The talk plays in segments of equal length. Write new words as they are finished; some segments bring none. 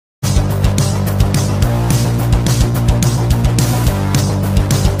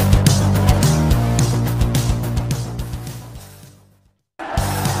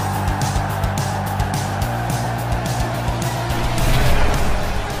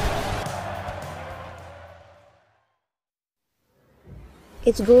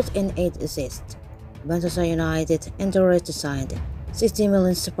8 goals and 8 assists. Manchester United endorsed the signed £60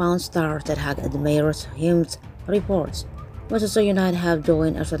 million star that had admired him's reports. Manchester United have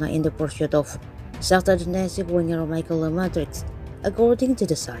joined Arsenal in the pursuit of Shakhtar Donetsk winger Mykhaylo Mudryk, according to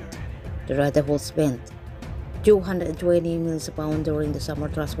the site. The Red Devils spent £220 million during the summer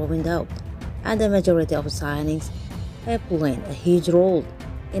transfer window, and the majority of signings have played a huge role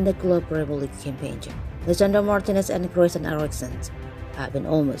in the club Premier League campaign. Lisandro, Martinez and Eriksen have been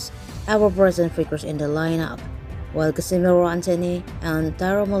almost ever-present figures in the lineup, while Casemiro, Antony and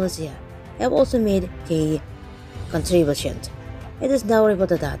Tyrell Malacia have also made key contributions. It is now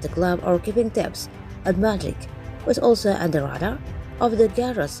reported that the club are keeping tabs on Mudryk, who is also on the radar of the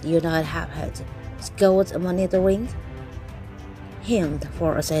Garros. United have had scouts monitoring him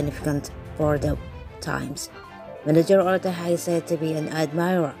for a significant for the times. Manager Orta is said to be an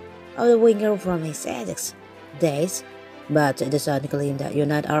admirer of the winger from his Ajax days, but the Sun claimed that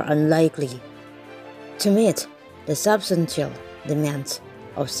United are unlikely to meet the substantial demands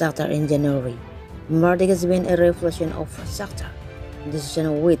of Shakhtar in January. Mudryk has been a reflection of Shakhtar this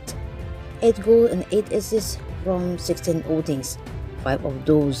season with 8 goals and 8 assists from 16 outings. 5 of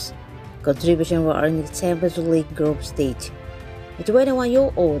those contributions were in the Champions League group stage. The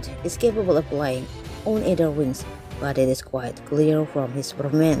 21-year-old is capable of playing on either wings, but it is quite clear from his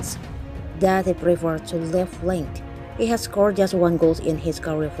performance that he prefers to left flank. He has scored just 1 goal in his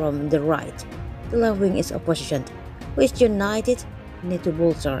career from the right. The left wing is a position which United need to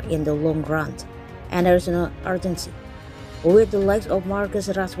bolster in the long run, and there is no urgency, with the likes of Marcus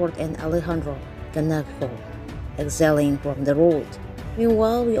Rashford and Alejandro Garnacho excelling from the role.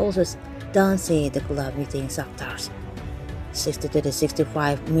 Meanwhile, we also don't see the club meeting Shakhtar's £60 to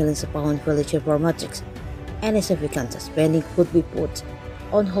 £65 million valuation for Mudryk, and a significant spending could be put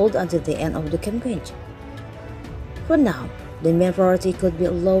on hold until the end of the campaign. For now, the main priority could be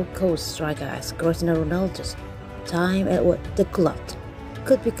a low-cost striker, as Cristiano Ronaldo's time at the club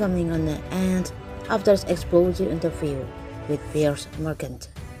could be coming on the end after his explosive interview with Piers Morgan.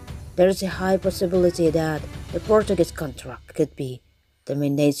 There is a high possibility that the Portuguese contract could be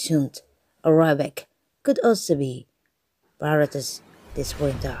terminated soon. A right-back could also be prioritized this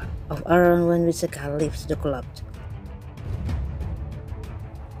winter of around when Wisaka leaves the club.